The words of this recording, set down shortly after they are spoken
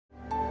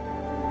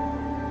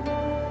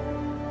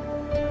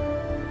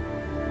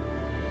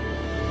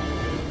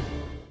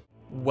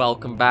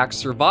Welcome back,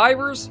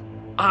 survivors!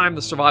 I'm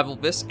the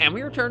SurvivalVis, and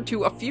we return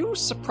to a few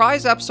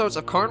surprise episodes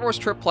of Carnivores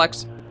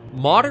Triplex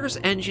Modders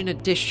Engine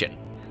Edition.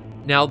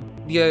 Now,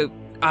 the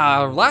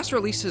last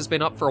release has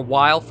been up for a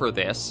while for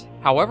this.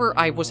 However,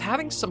 I was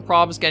having some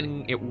problems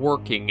getting it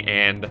working,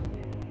 and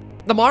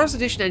the Modders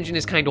Edition engine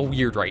is kind of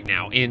weird right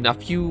now in a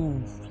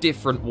few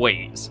different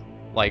ways.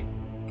 Like,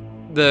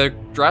 the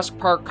Jurassic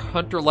Park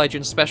Hunter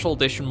Legends Special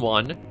Edition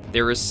 1,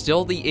 there is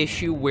still the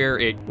issue where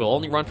it will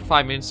only run for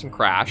 5 minutes and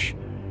crash.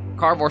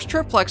 Carnivores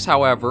Triplex,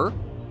 however,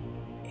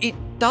 it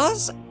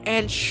does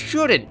and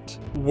shouldn't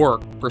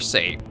work, per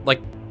se.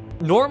 Like,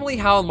 normally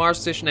how the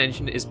Modders Edition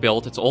engine is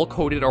built, it's all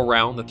coded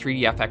around the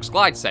 3DFX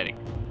Glide setting.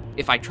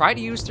 If I try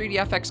to use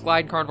 3DFX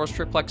Glide in Carnivores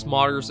Triplex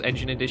Modders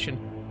Engine Edition,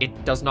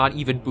 it does not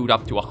even boot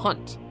up to a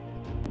hunt.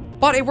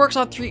 But it works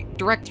on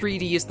Direct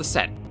 3D is the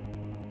setting.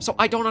 So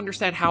I don't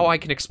understand how I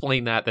can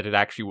explain that it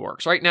actually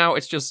works. Right now,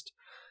 it's just,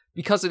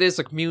 because it is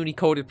a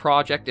community-coded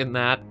project in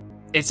that,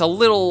 it's a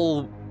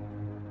little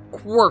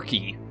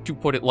quirky, to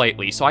put it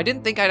lightly. So I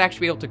didn't think I'd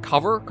actually be able to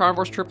cover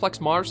Carnivores Triplex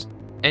Modders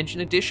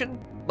Engine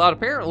Edition, but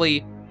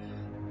apparently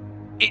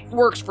it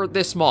works for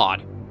this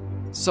mod.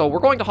 So we're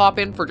going to hop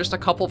in for just a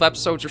couple of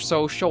episodes or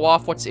so, show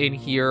off what's in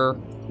here.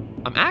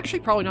 I'm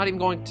actually probably not even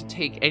going to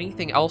take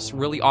anything else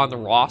really on the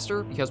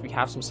roster, because we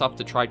have some stuff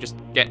to try just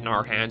getting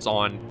our hands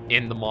on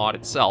in the mod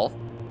itself.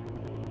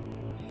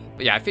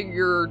 But yeah, I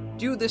figure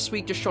do this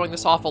week just showing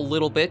this off a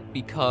little bit,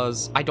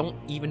 because I don't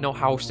even know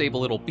how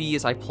stable it'll be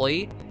as I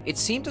play. It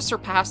seemed to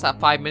surpass that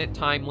 5-minute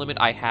time limit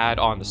I had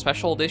on the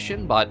Special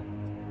Edition, but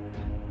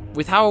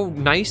with how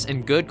nice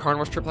and good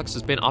Carnivores Triplex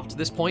has been up to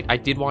this point, I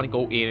did want to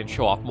go in and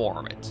show off more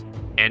of it.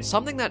 And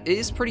something that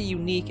is pretty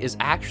unique is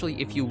actually,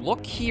 if you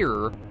look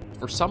here,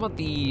 for some of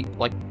the,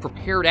 like,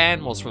 prepared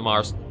animals from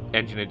Modders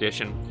Engine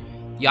Edition,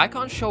 the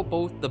icons show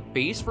both the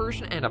base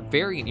version and a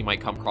variant you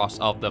might come across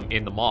of them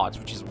in the mods,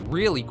 which is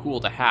really cool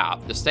to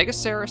have. The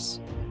Stegosaurus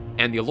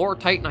and the Allura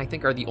Titan, I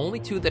think, are the only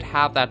two that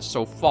have that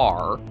so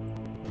far,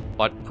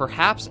 but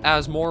perhaps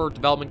as more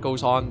development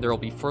goes on, there will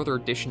be further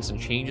additions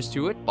and changes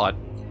to it, but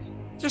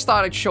just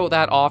thought I'd show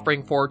that off,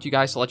 bring forward to you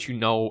guys to let you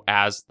know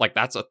as, like,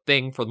 that's a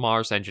thing for the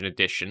Modders Engine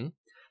Edition.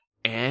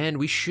 And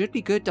we should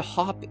be good to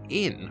hop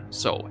in.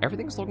 So,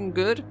 everything's looking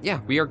good.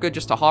 Yeah, we are good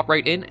just to hop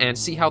right in and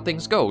see how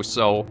things go.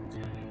 So,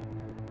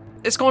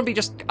 it's going to be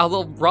just a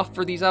little rough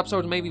for these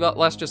episodes, maybe, but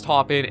let's just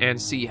hop in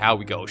and see how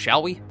we go,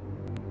 shall we?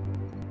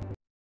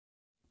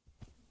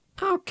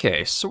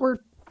 Okay, so we're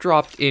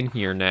dropped in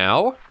here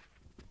now.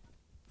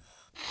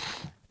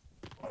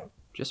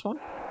 Just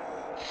want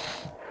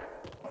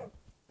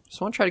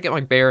to try to get my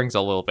bearings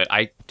a little bit.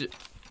 Okay,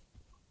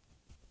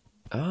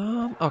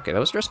 that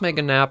was just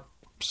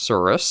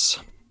Dryosaurus.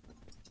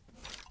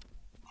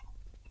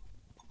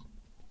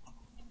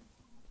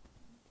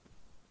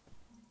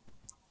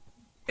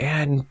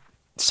 And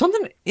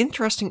something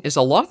interesting is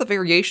a lot of the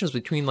variations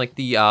between, like,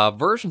 the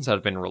versions that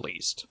have been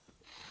released.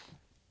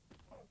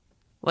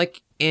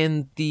 Like,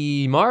 in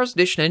the Modders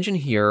Edition engine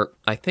here,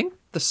 I think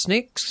the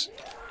snakes...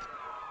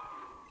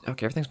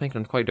 Okay, everything's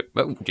making them quite...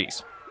 Oh,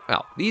 jeez.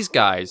 Well, these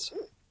guys...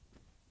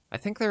 I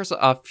think there's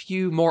a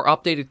few more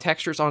updated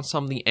textures on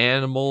some of the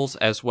animals,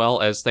 as well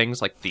as things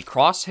like the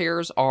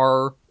crosshairs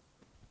are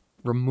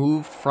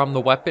removed from the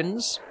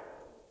weapons.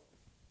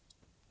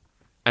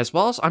 As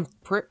well as, I'm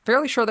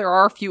fairly sure there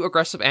are a few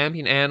aggressive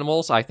ambient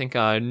animals. I think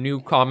a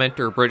new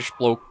commenter, British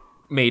bloke,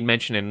 made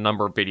mention in a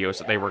number of videos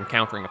that they were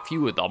encountering a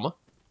few of them.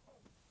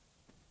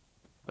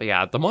 But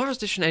yeah, the Modders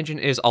Edition engine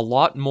is a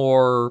lot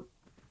more...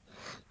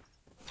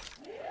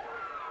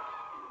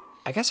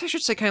 I guess I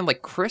should say kind of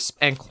like crisp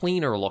and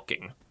cleaner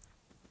looking.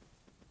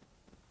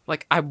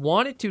 Like, I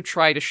wanted to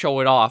try to show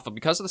it off, but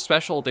because of the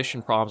Special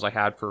Edition problems I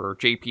had for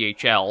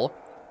JPHL,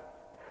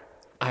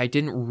 I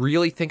didn't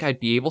really think I'd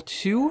be able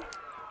to.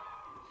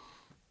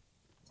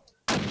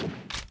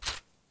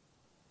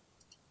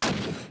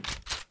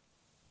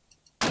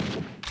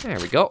 There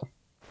we go.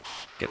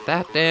 Get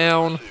that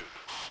down.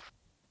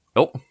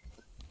 Oh.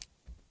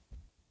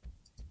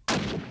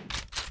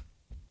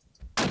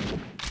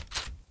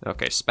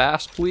 Okay,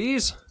 Spas,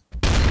 please.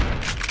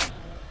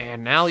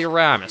 And now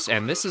Uramus,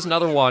 and this is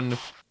another one...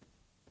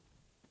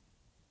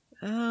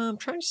 I'm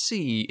trying to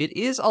see. It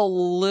is a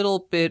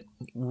little bit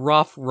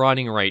rough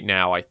running right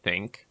now, I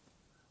think.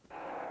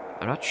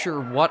 I'm not sure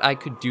what I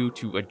could do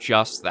to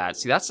adjust that.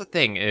 See, that's the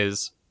thing,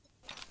 is...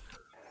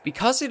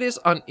 because it is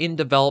an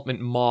in-development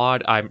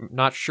mod, I'm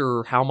not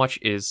sure how much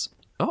is...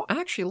 Oh,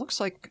 actually, it looks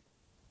like...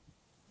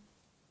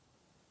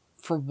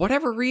 for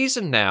whatever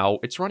reason now,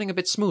 it's running a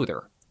bit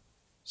smoother.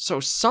 So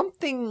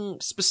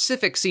something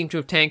specific seemed to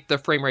have tanked the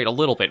frame rate a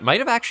little bit. Might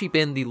have actually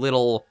been the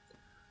little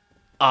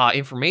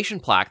information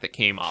plaque that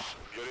came up.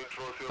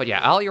 But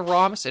yeah,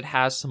 Uramus, it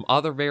has some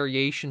other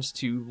variations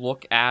to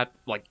look at,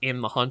 like,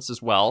 in the hunts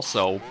as well,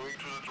 so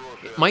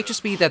it might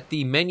just be that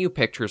the menu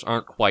pictures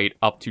aren't quite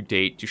up to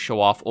date to show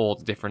off all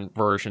the different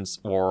versions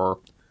or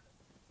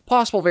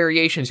possible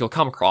variations you'll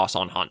come across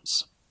on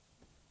hunts.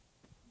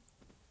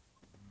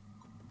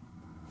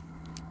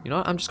 You know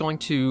what, I'm just going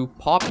to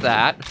pop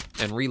that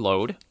and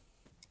reload.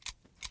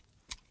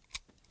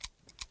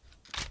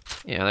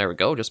 Yeah, there we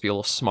go, just be a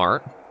little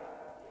smart.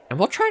 And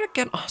we'll try to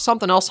get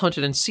something else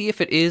hunted and see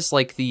if it is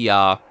like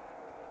the,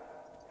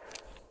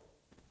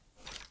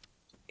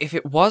 if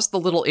it was the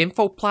little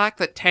info plaque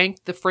that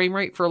tanked the frame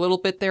rate for a little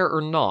bit there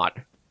or not.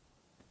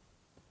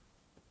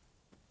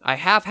 I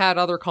have had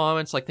other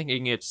comments, like,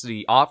 thinking it's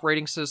the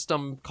operating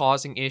system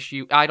causing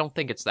issue. I don't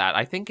think it's that.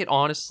 I think it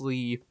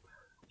honestly,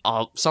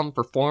 some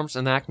performance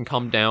and that can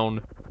come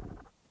down...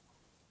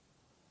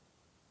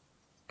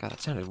 God,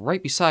 that sounded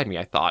right beside me,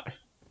 I thought.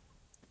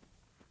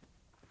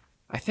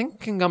 I think it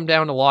can come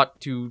down a lot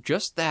to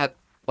just that,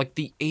 like,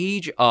 the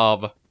age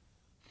of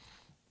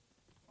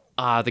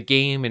the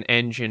game and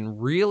engine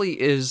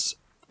really is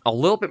a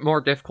little bit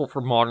more difficult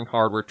for modern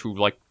hardware to,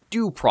 like,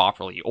 do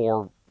properly,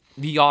 or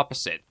the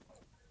opposite.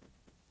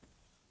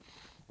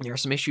 There are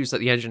some issues that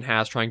the engine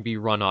has trying to be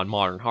run on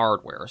modern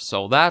hardware,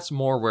 so that's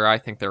more where I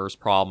think there's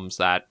problems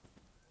that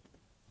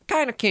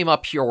kind of came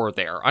up here or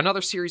there.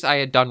 Another series I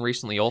had done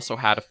recently also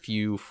had a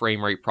few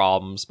frame rate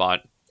problems,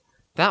 but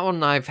that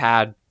one I've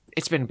had...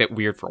 It's been a bit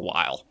weird for a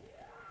while.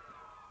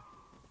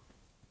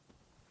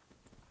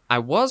 I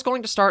was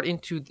going to start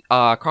into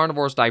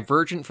Carnivores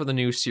Divergent for the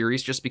new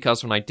series, just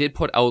because when I did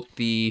put out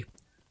the...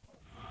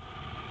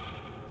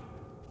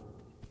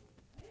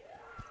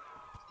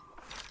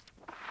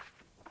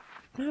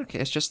 Okay,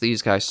 it's just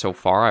these guys so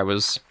far. I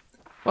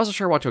wasn't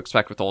sure what to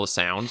expect with all the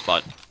sounds,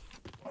 but...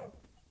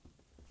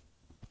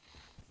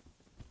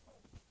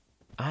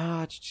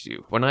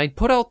 when I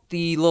put out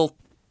the little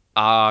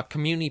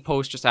community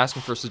post just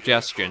asking for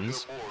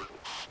suggestions,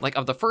 like,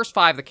 of the first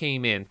 5 that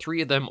came in,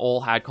 3 of them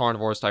all had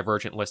Carnivores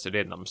Divergent listed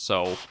in them,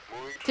 so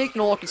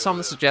taking a look at some of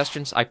the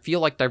suggestions, I feel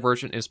like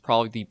Divergent is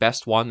probably the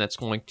best one that's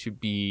going to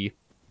be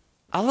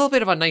a little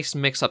bit of a nice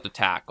mix-up to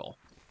tackle.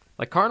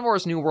 Like,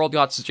 Carnivores New World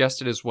got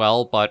suggested as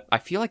well, but I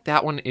feel like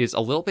that one is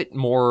a little bit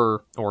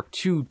more, or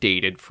too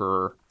dated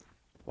for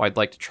what I'd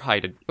like to try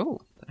to... Oh,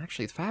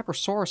 actually, the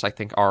Fabrosaurus, I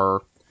think,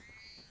 are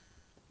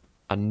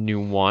a new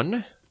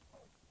one.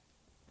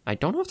 I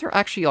don't know if they're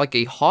actually like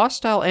a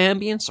hostile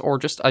ambience or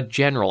just a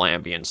general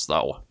ambience,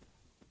 though.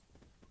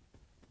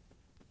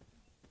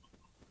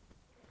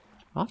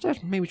 I'll have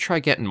to maybe try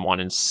getting one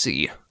and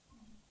see.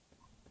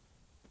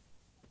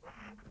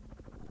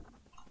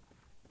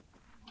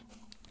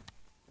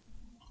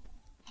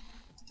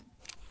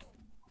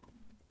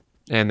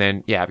 And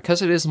then, yeah,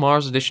 because it is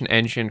Mars Edition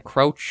engine,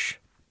 Crouch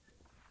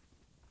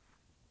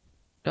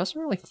doesn't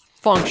really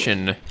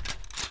function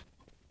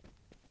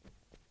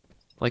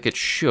like it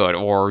should,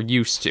 or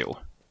used to.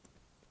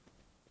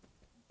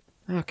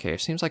 Okay,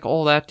 seems like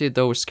all that did,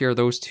 though, was scare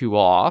those 2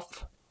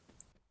 off.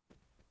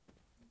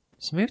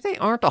 So maybe they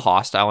aren't a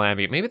hostile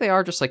ambient. Maybe they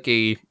are just like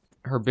a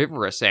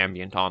herbivorous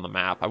ambient on the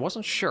map. I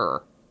wasn't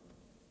sure.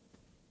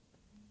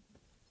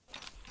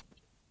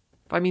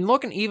 But I mean,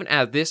 looking even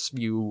at this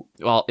view,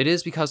 well, it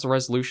is because the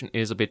resolution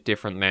is a bit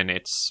different than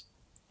its...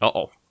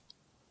 Uh-oh.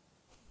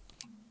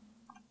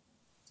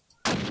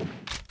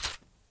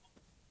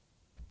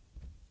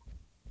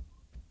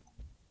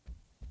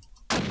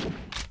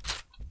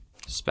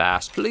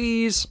 Spas,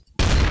 please.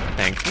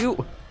 Thank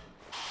you.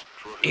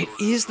 It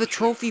is the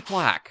trophy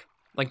plaque.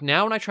 Like,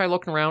 now when I try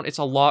looking around, it's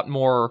a lot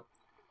more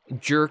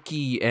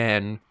jerky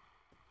and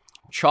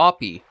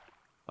choppy.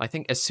 I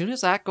think as soon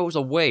as that goes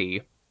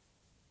away...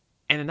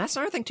 And then that's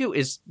another thing, too,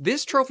 is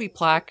this trophy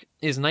plaque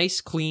is nice,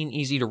 clean,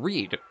 easy to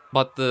read.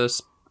 But the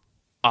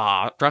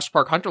Jurassic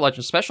Park Hunter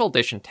Legend Special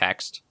Edition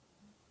text...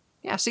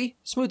 Yeah, see?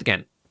 Smooth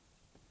again.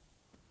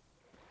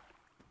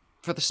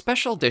 For the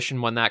Special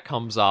Edition, when that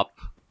comes up...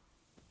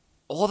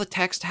 all the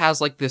text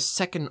has, like, this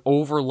second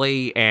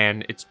overlay,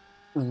 and it's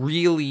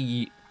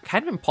really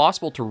kind of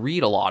impossible to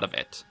read a lot of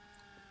it.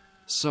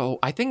 So,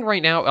 I think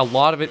right now, a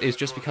lot of it is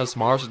just because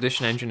Mars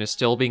Edition engine is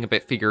still being a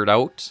bit figured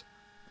out.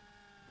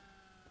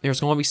 There's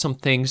going to be some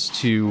things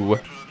to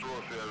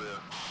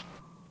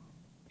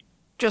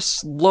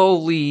just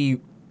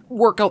slowly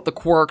work out the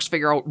quirks,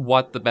 figure out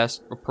what the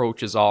best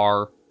approaches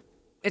are.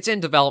 It's in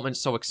development,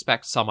 so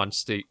expect some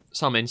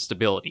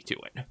instability to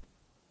it.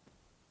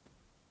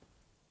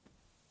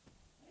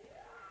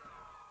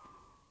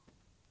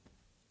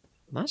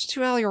 That's 2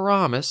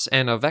 Alioramus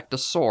and a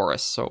Vectosaurus,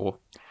 so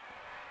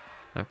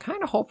I'm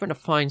kind of hoping to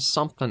find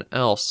something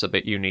else a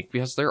bit unique,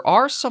 because there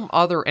are some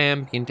other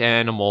ambient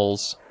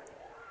animals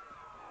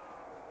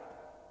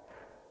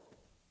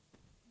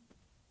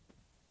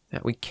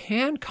that we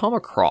can come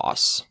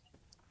across.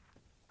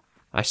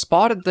 I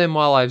spotted them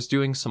while I was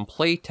doing some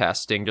play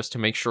testing, just to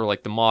make sure,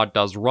 like, the mod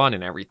does run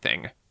and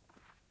everything.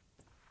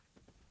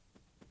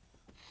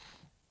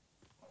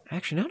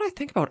 Actually, now that I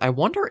think about it, I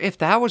wonder if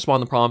that was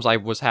one of the problems I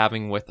was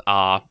having with,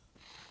 the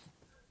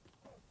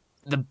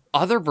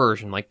other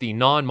version, like the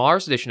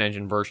non-Mars Edition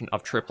engine version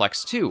of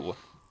Triplex 2.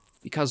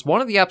 Because one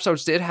of the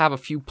episodes did have a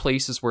few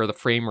places where the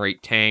frame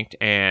rate tanked,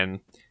 and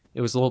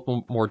it was a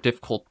little more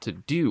difficult to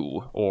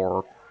do,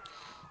 or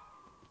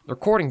the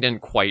recording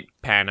didn't quite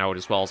pan out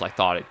as well as I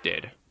thought it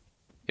did.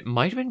 It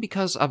might have been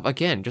because of,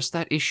 again, just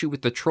that issue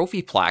with the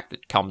trophy plaque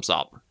that comes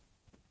up.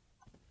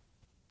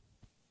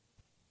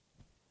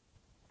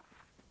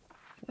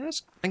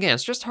 Again,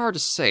 it's just hard to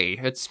say.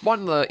 It's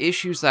one of the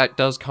issues that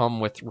does come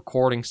with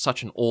recording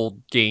such an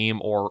old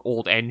game or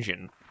old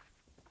engine.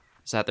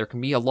 Is that there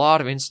can be a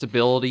lot of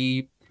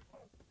instability.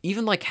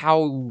 Even like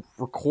how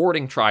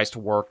recording tries to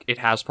work, it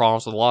has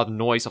problems with a lot of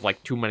noise of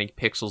like too many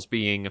pixels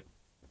being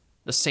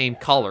the same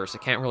colors.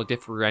 It can't really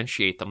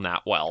differentiate them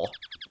that well.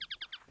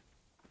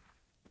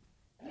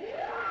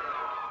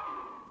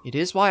 It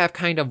is why I've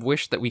kind of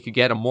wished that we could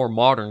get a more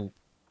modern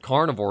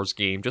Carnivores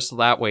game, just so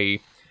that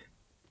way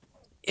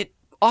it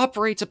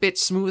operates a bit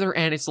smoother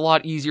and it's a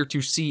lot easier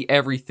to see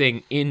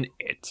everything in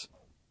it.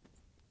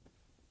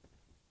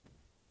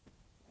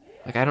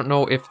 Like, I don't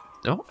know if...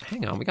 Oh,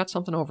 hang on, we got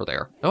something over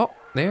there. Oh,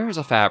 there's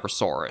a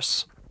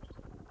Fabrisaurus.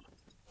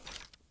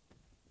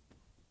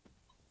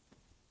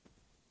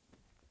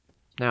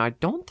 Now, I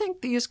don't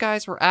think these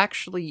guys were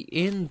actually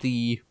in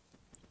the...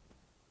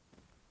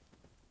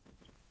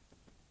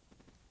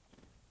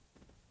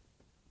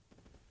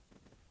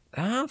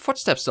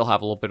 Footsteps still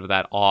have a little bit of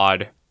that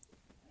odd,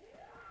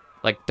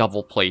 like,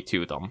 double play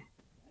to them.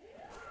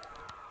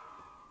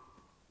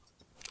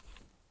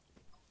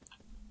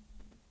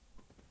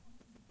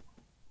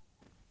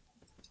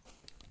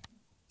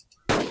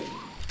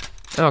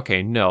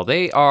 Okay, no,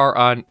 they are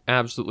on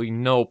absolutely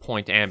no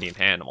point ambient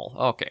animal.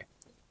 Okay.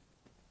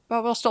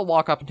 But we'll still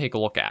walk up and take a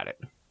look at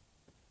it.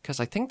 Because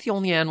I think the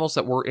only animals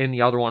that were in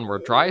the other one were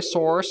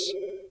Dryosaurus,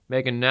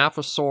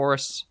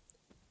 Meganaphosaurus,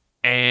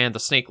 and the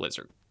snake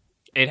lizard.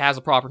 It has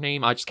a proper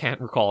name, I just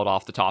can't recall it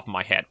off the top of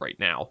my head right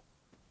now.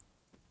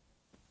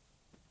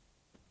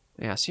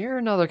 Yeah, so you're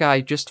another guy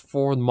just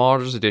for the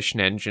Modders Edition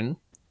engine.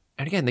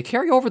 And again, they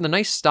carry over the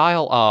nice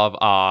style of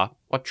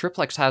what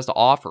Triplex has to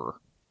offer.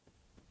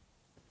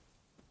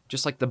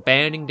 Just like the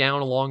banding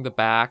down along the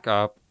back,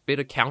 a bit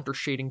of counter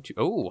shading to...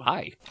 Oh,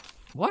 hi.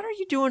 What are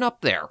you doing up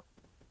there?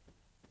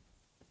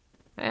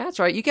 That's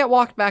right, you get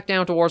walked back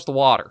down towards the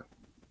water.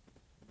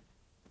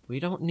 We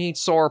don't need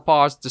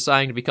sauropods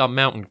deciding to become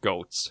mountain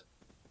goats.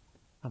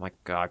 Oh my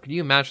god, could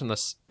you imagine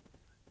this?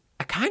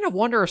 I kind of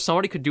wonder if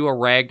somebody could do a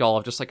ragdoll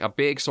of just like a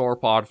big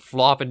sauropod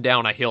flopping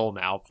down a hill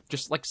now.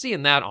 Just like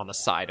seeing that on the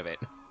side of it.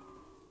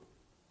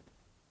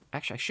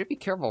 Actually, I should be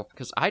careful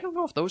because I don't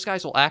know if those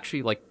guys will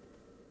actually like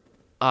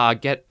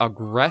get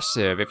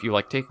aggressive if you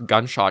like take a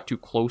gunshot too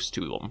close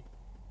to them.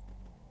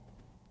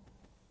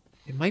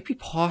 It might be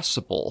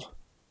possible.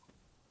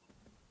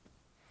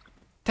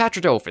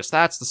 Tetradophis,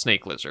 that's the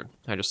snake lizard.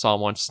 I just saw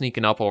one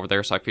sneaking up over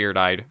there, so I figured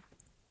I'd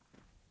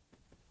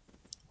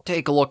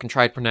take a look and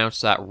try to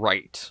pronounce that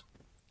right.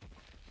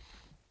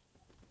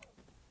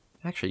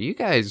 Actually, you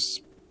guys,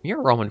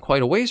 you're roaming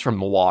quite a ways from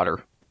the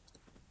water.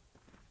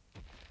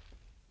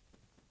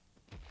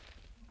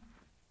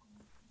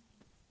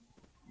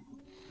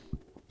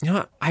 You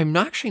know, I'm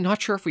actually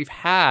not sure if we've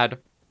had...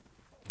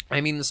 I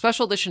mean, the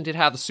Special Edition did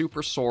have the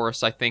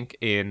Supersaurus, I think,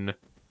 in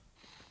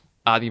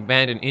the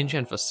abandoned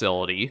InGen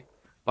facility.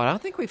 But I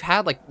don't think we've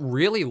had, like,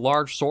 really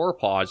large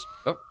sauropods.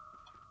 Oh.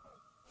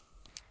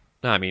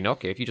 I mean,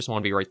 okay, if you just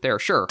want to be right there,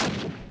 sure.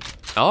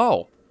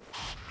 Oh.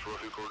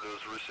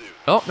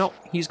 Oh, no,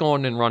 he's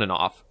going and running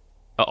off.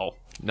 Uh-oh.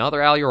 Another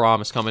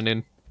Aluramus coming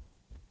in.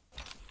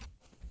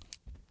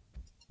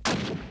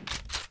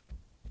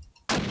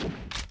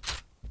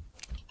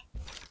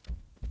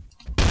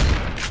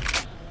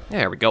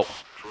 There we go.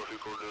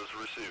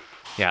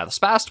 Yeah, the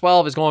Spas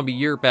 12 is going to be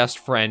your best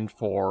friend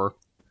for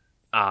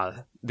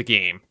the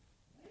game.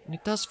 And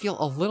it does feel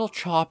a little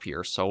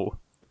choppier, so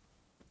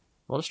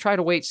we'll just try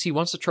to wait, see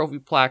once the trophy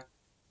plaque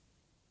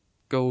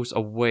goes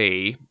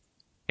away,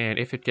 and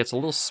if it gets a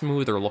little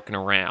smoother looking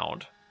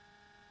around.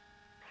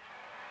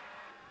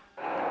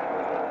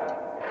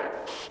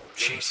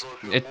 Jeez.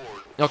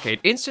 Okay, it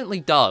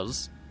instantly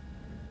does.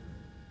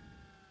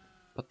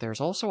 But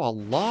there's also a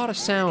lot of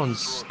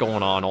sounds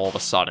going on all of a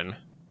sudden.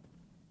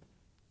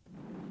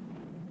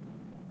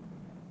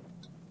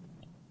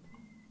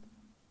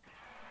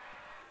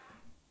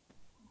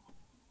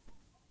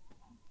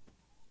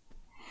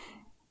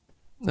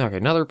 Okay,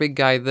 another big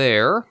guy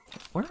there.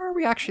 Where are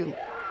we actually?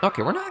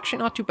 Okay, we're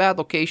not too bad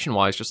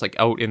location-wise, just like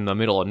out in the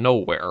middle of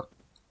nowhere.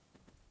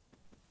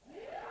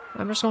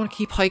 I'm just going to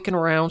keep hiking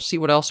around, see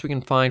what else we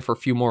can find for a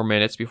few more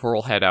minutes before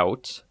we'll head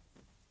out.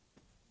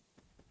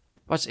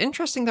 But it's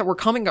interesting that we're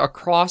coming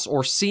across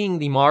or seeing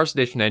the Mars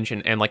Edition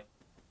engine and, like,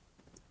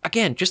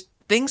 again, just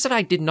things that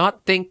I did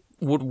not think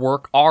would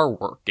work are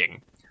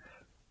working.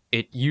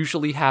 It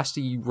usually has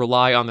to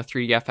rely on the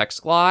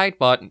 3DFX Glide,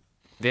 but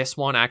this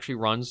one actually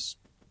runs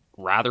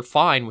rather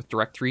fine with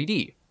Direct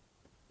 3D.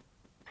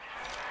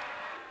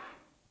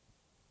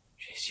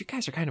 Jeez, you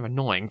guys are kind of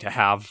annoying to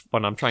have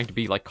when I'm trying to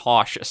be, like,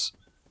 cautious.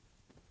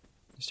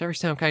 Just every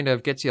sound kind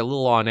of gets you a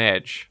little on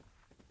edge.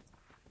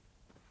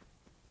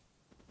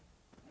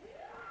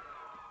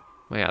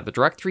 Well, yeah, the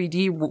Direct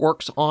 3D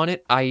works on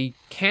it. I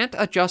can't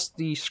adjust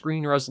the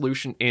screen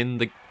resolution in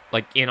the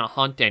in a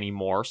hunt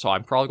anymore, so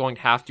I'm probably going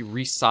to have to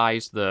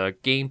resize the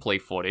gameplay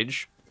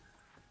footage.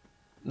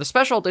 The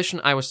Special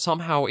Edition, I was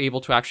somehow able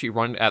to actually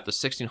run it at the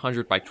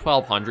 1600 by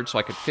 1200, so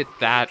I could fit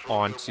that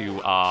onto,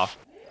 I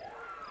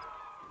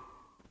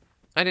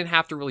I didn't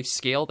have to really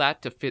scale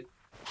that to fit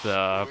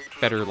the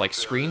better, like,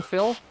 screen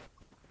fill.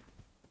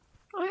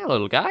 Oh, hey,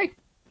 little guy.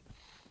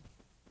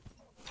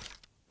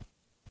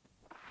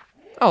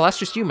 Oh, that's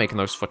just you making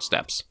those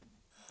footsteps.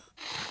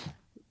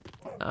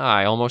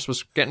 I almost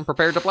was getting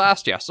prepared to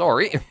blast you,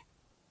 sorry.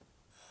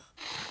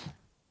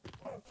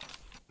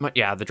 But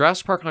yeah, the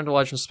Jurassic Park Hunter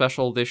Legends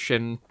Special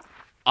Edition,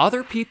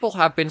 other people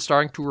have been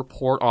starting to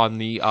report on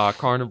the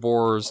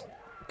Carnivores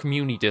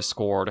community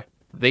Discord.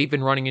 They've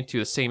been running into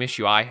the same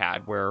issue I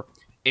had, where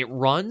it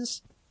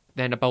runs,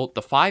 then about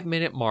the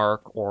 5-minute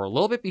mark, or a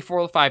little bit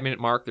before the 5-minute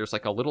mark, there's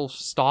like a little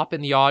stop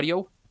in the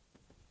audio,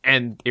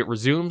 and it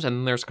resumes, and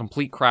then there's a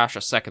complete crash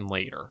a second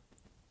later.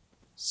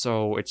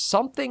 So it's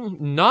something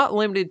not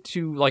limited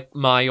to, like,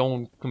 my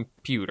own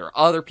computer.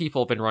 Other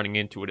people have been running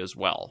into it as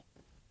well.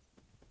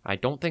 I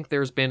don't think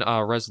there's been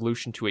a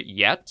resolution to it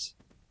yet,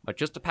 but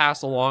just to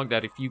pass along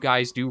that if you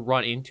guys do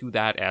run into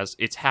that as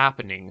it's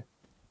happening,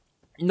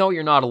 no,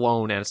 you're not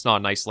alone, and it's not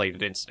an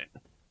isolated incident.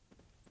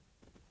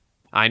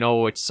 I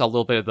know it's a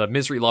little bit of the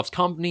misery loves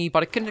company,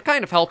 but it can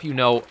kind of help you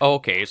know,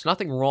 okay, it's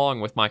nothing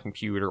wrong with my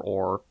computer,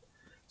 or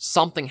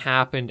something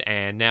happened,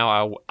 and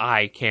now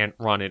I can't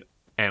run it,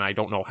 and I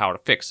don't know how to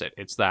fix it.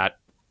 It's that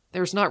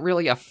there's not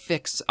really a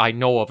fix I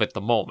know of at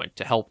the moment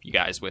to help you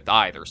guys with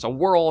either, so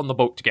we're all in the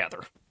boat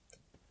together.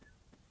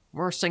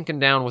 We're sinking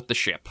down with the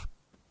ship.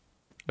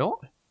 Oh?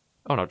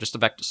 Oh no, just a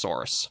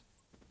Vectosaurus.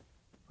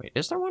 Wait,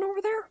 is there one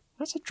over there?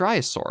 That's a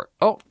dryosaurus.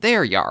 Oh,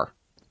 there you are.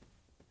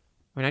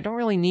 I mean, I don't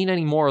really need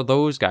any more of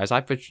those guys.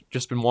 I've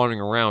just been wandering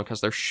around,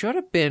 because there should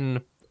have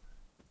been,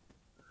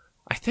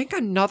 I think,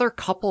 another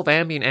couple of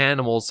ambient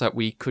animals that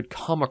we could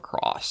come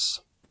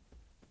across.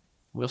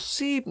 We'll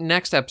see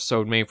next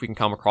episode, maybe if we can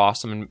come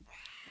across them,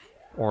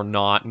 or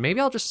not. Maybe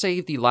I'll just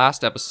save the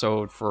last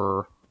episode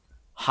for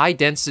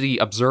high-density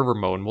observer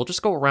mode, and we'll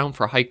just go around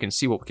for a hike and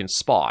see what we can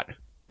spot.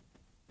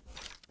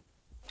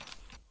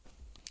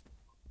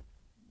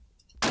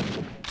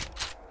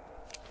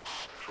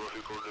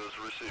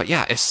 But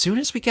yeah, as soon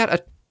as we get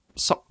a...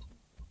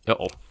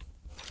 Uh-oh.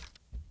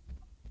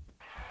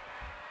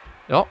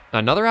 Oh,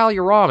 another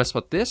Aluramus,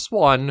 but this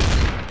one...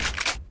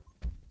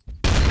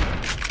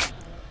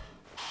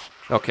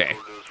 Okay.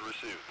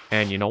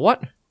 And you know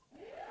what?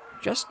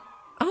 Just...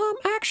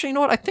 actually, you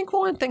know what? I think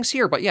we'll end things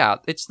here, but yeah,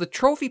 it's the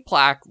trophy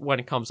plaque when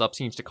it comes up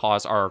seems to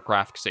cause our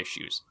graphics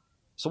issues.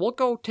 So we'll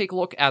go take a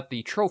look at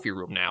the trophy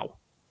room now.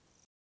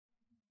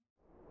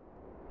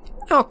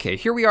 Okay,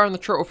 here we are in the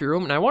trophy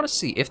room, and I want to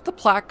see if the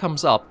plaque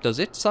comes up, does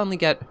it suddenly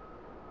get...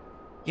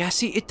 Yeah,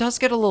 see, it does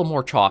get a little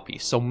more choppy,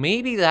 so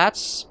maybe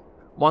that's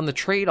one of the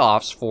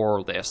trade-offs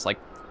for this. Like,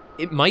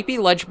 it might be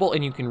legible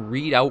and you can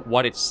read out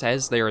what it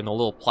says there in the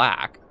little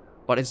plaque,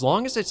 but as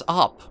long as it's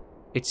up,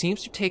 it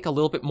seems to take a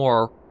little bit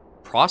more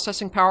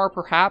processing power,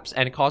 perhaps,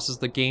 and it causes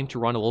the game to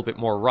run a little bit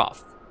more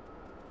rough.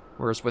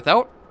 Whereas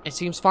without, it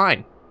seems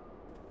fine.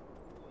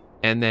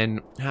 And then,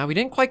 we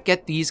didn't quite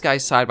get these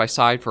guys side by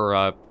side for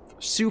a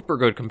super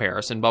good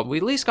comparison, but we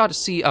at least got to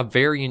see a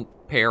variant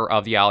pair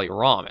of the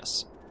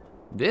Aluramus.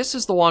 This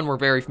is the one we're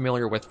very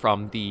familiar with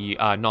from the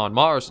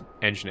non-Mars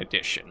Engine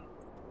edition.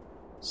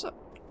 So,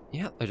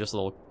 yeah, there's just a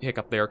little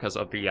hiccup there because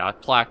of the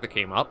plaque that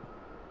came up.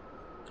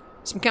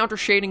 Some counter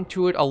shading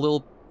to it, a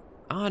little,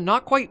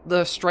 not quite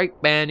the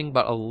stripe banding,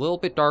 but a little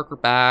bit darker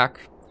back.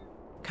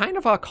 Kind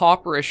of a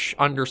copperish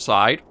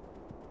underside.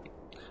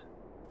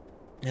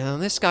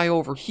 And this guy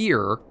over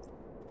here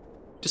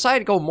decided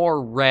to go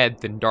more red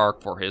than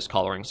dark for his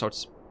coloring, so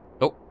it's...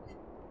 Oh.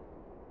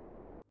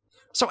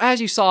 So as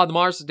you saw, the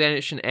Mars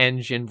Edition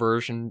engine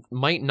version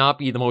might not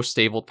be the most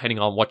stable depending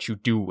on what you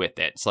do with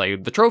it. It's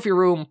like, the trophy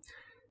room,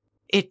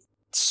 it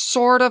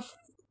sort of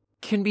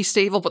can be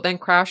stable, but then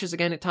crashes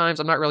again at times.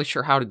 I'm not really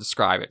sure how to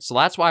describe it. So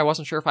that's why I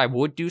wasn't sure if I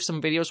would do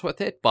some videos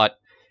with it, but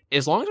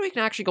as long as we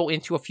can actually go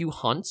into a few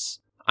hunts,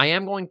 I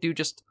am going to do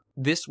just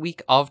this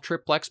week of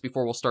Triplex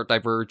before we'll start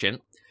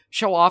Divergent.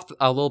 Show off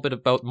a little bit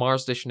about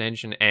Mars Edition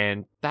engine,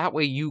 and that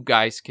way you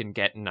guys can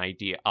get an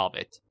idea of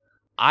it.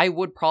 I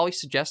would probably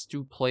suggest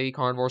to play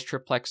Carnivores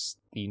Triplex,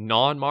 the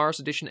non-Mars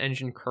Edition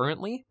engine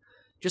currently,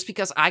 just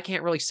because I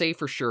can't really say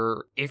for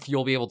sure if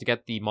you'll be able to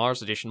get the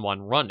Mars Edition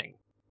one running.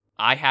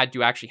 I had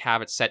to actually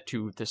have it set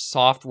to the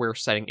software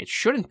setting it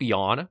shouldn't be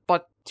on,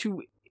 but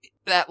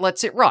that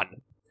lets it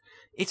run.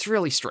 It's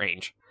really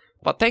strange.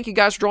 But thank you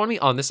guys for joining me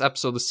on this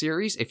episode of the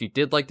series. If you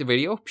did like the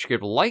video, be sure to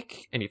give it a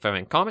like, and if you have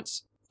any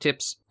comments,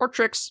 tips, or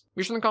tricks,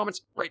 be sure in the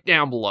comments right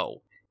down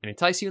below. And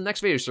until I see you in the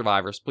next video,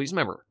 survivors, please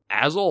remember,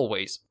 as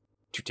always,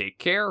 to take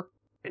care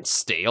and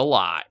stay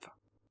alive.